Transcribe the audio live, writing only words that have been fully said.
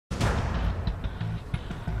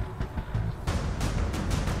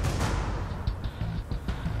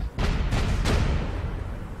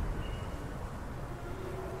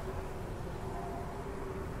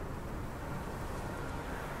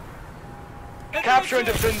Capture and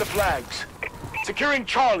defend the flags. Securing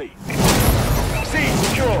Charlie. C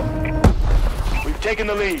secure. We've taken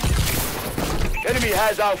the lead. Enemy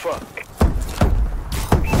has Alpha.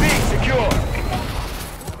 B secure.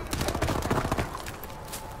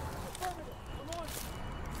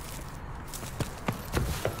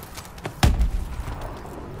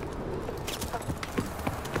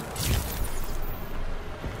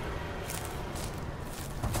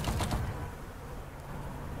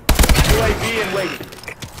 UAV in waiting.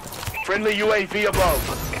 Friendly UAV above.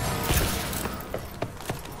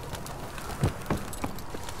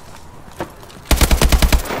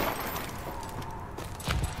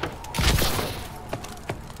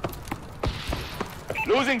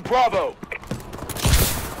 Losing Bravo.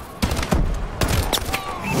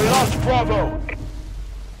 We lost Bravo.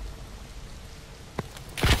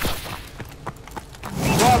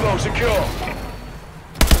 Bravo secure.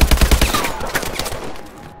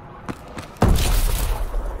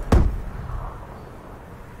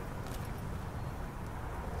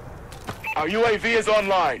 Our UAV is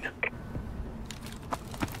online.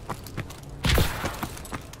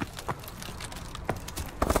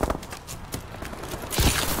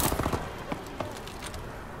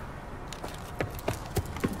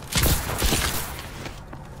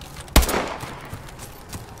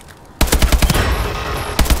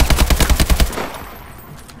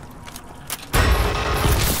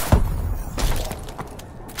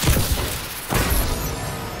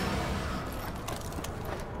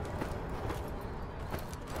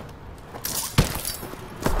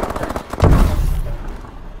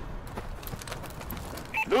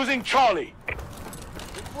 Losing Charlie.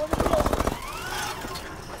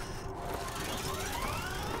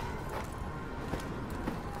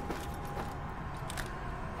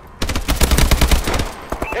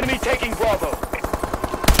 Enemy taking Bravo.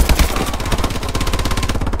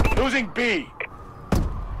 Losing B.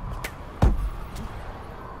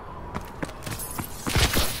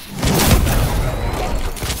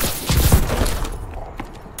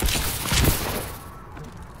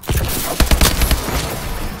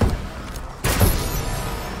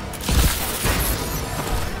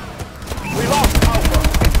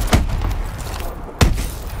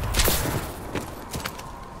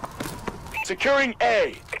 Securing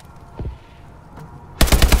A.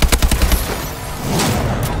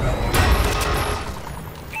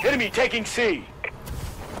 Enemy taking C.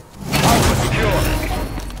 Alpha secure.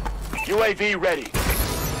 UAV ready.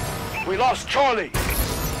 We lost Charlie.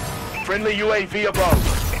 Friendly UAV above.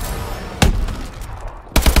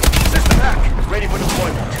 System hack. Ready for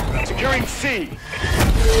deployment. Securing C.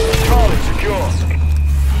 Charlie secure.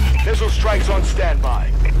 Missile strikes on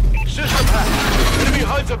standby. System hack. Enemy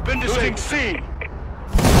HUDs have been disabled. Losing C.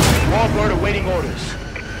 Warbird awaiting orders.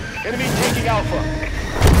 Enemy taking Alpha.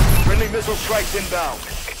 Friendly missile strikes inbound.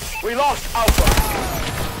 We lost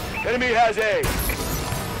Alpha. Enemy has A.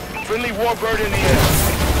 Friendly Warbird in the air.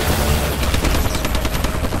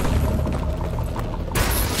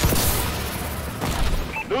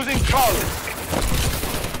 Losing Charlie.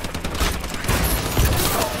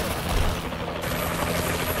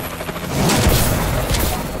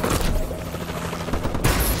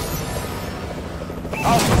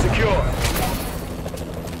 Alpha secure.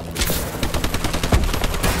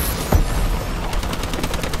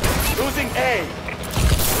 Losing A.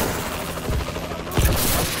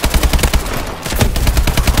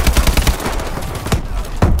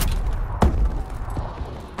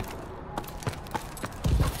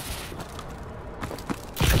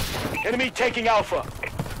 Enemy taking Alpha.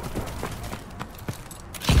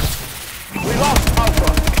 We lost Alpha.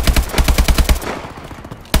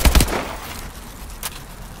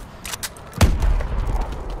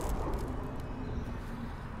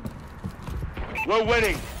 We're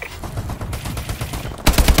winning.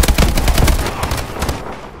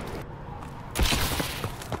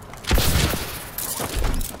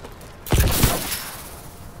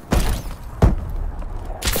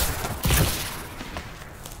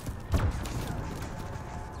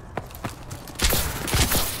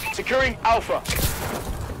 Securing Alpha.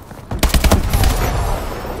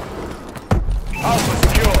 Alpha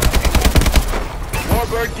secure.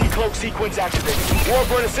 Warbird decloak sequence activated.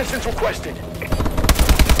 Warbird assistance requested.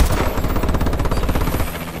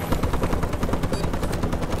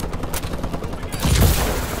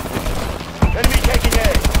 Enemy taking A.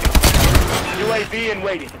 UAV in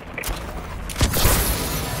waiting.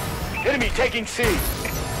 Enemy taking C.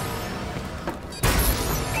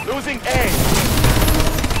 Losing A.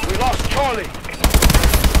 We lost Charlie.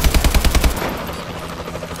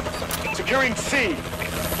 Securing C.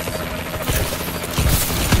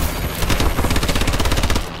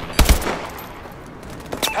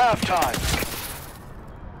 halftime.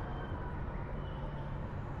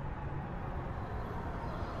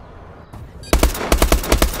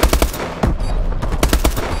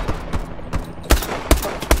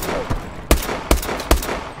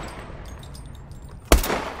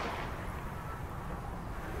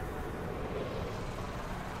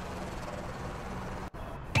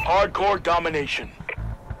 Hardcore domination.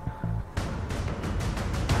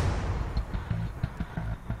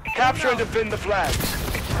 Capture and defend the flags.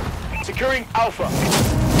 Securing Alpha.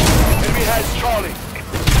 Enemy has Charlie.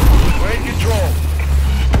 We're in control.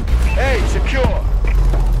 A secure.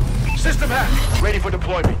 System hack. Ready for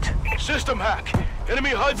deployment. System hack. Enemy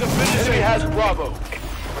HUDs have been disabled. Enemy has Bravo.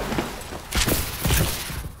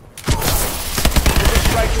 Missile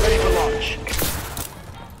strikes ready for launch.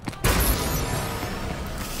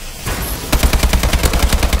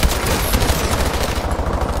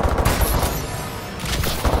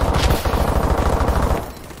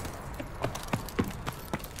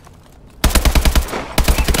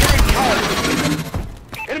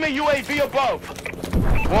 Enemy UAV above.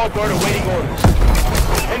 Warbird awaiting orders.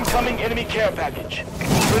 Incoming enemy care package.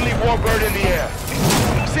 Friendly Warbird in the air.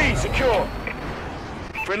 C secure.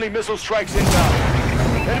 Friendly missile strikes inbound.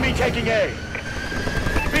 Enemy taking A.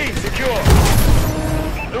 B secure.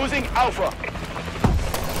 Losing Alpha.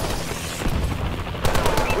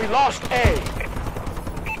 We lost A.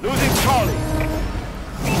 Losing Charlie.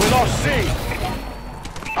 We lost C.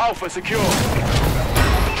 Alpha secure.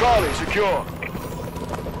 Charlie secure.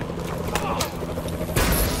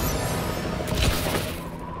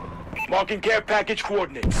 Marking care package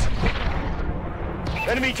coordinates.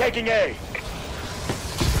 Enemy taking A.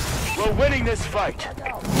 We're winning this fight.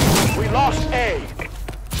 We lost A.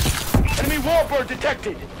 Enemy Warbird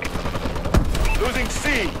detected. Losing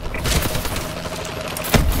C.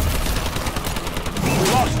 We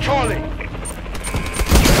lost Charlie.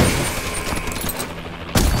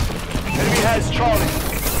 Enemy has Charlie.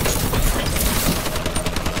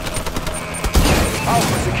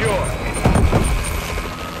 Alpha secure.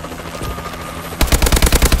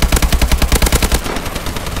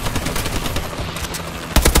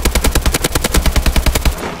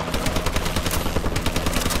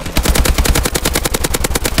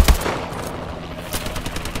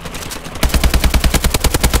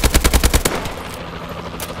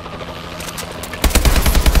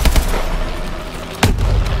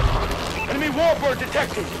 Warbird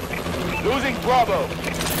detected. Losing Bravo.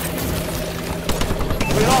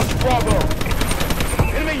 We lost Bravo.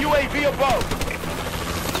 Enemy UAV above.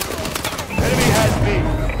 Enemy has B.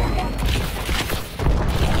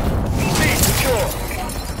 C secure.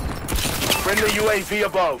 Friendly UAV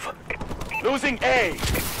above. Losing A.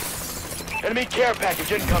 Enemy care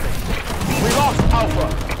package incoming. We lost Alpha.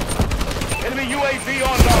 Enemy UAV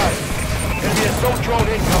online. Enemy assault drone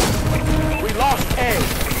incoming. We lost A.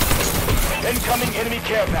 Incoming enemy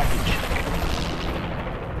care package.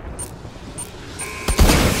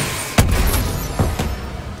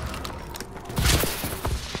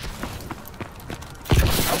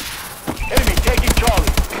 Enemy taking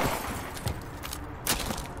Charlie.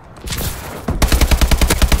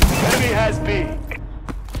 Enemy has B.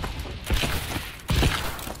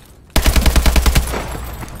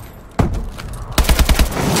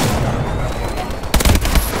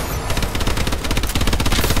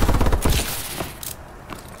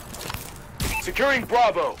 Securing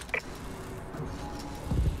Bravo.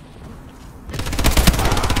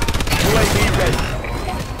 UAV ready.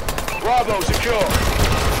 Bravo secure.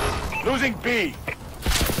 Losing B.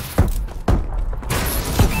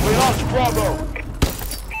 We lost Bravo.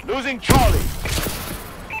 Losing Charlie.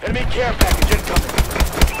 Enemy care package incoming.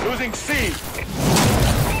 Losing C.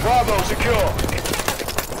 Bravo secure.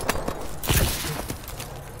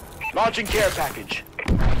 Launching care package.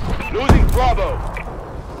 Losing Bravo.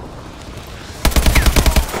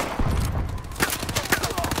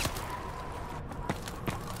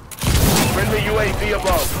 Friendly UAV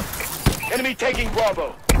above. Enemy taking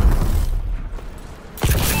Bravo.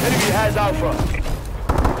 Enemy has Alpha.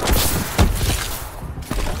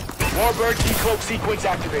 Warbird decloak sequence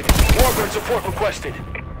activated. Warbird support requested.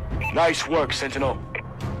 Nice work, Sentinel.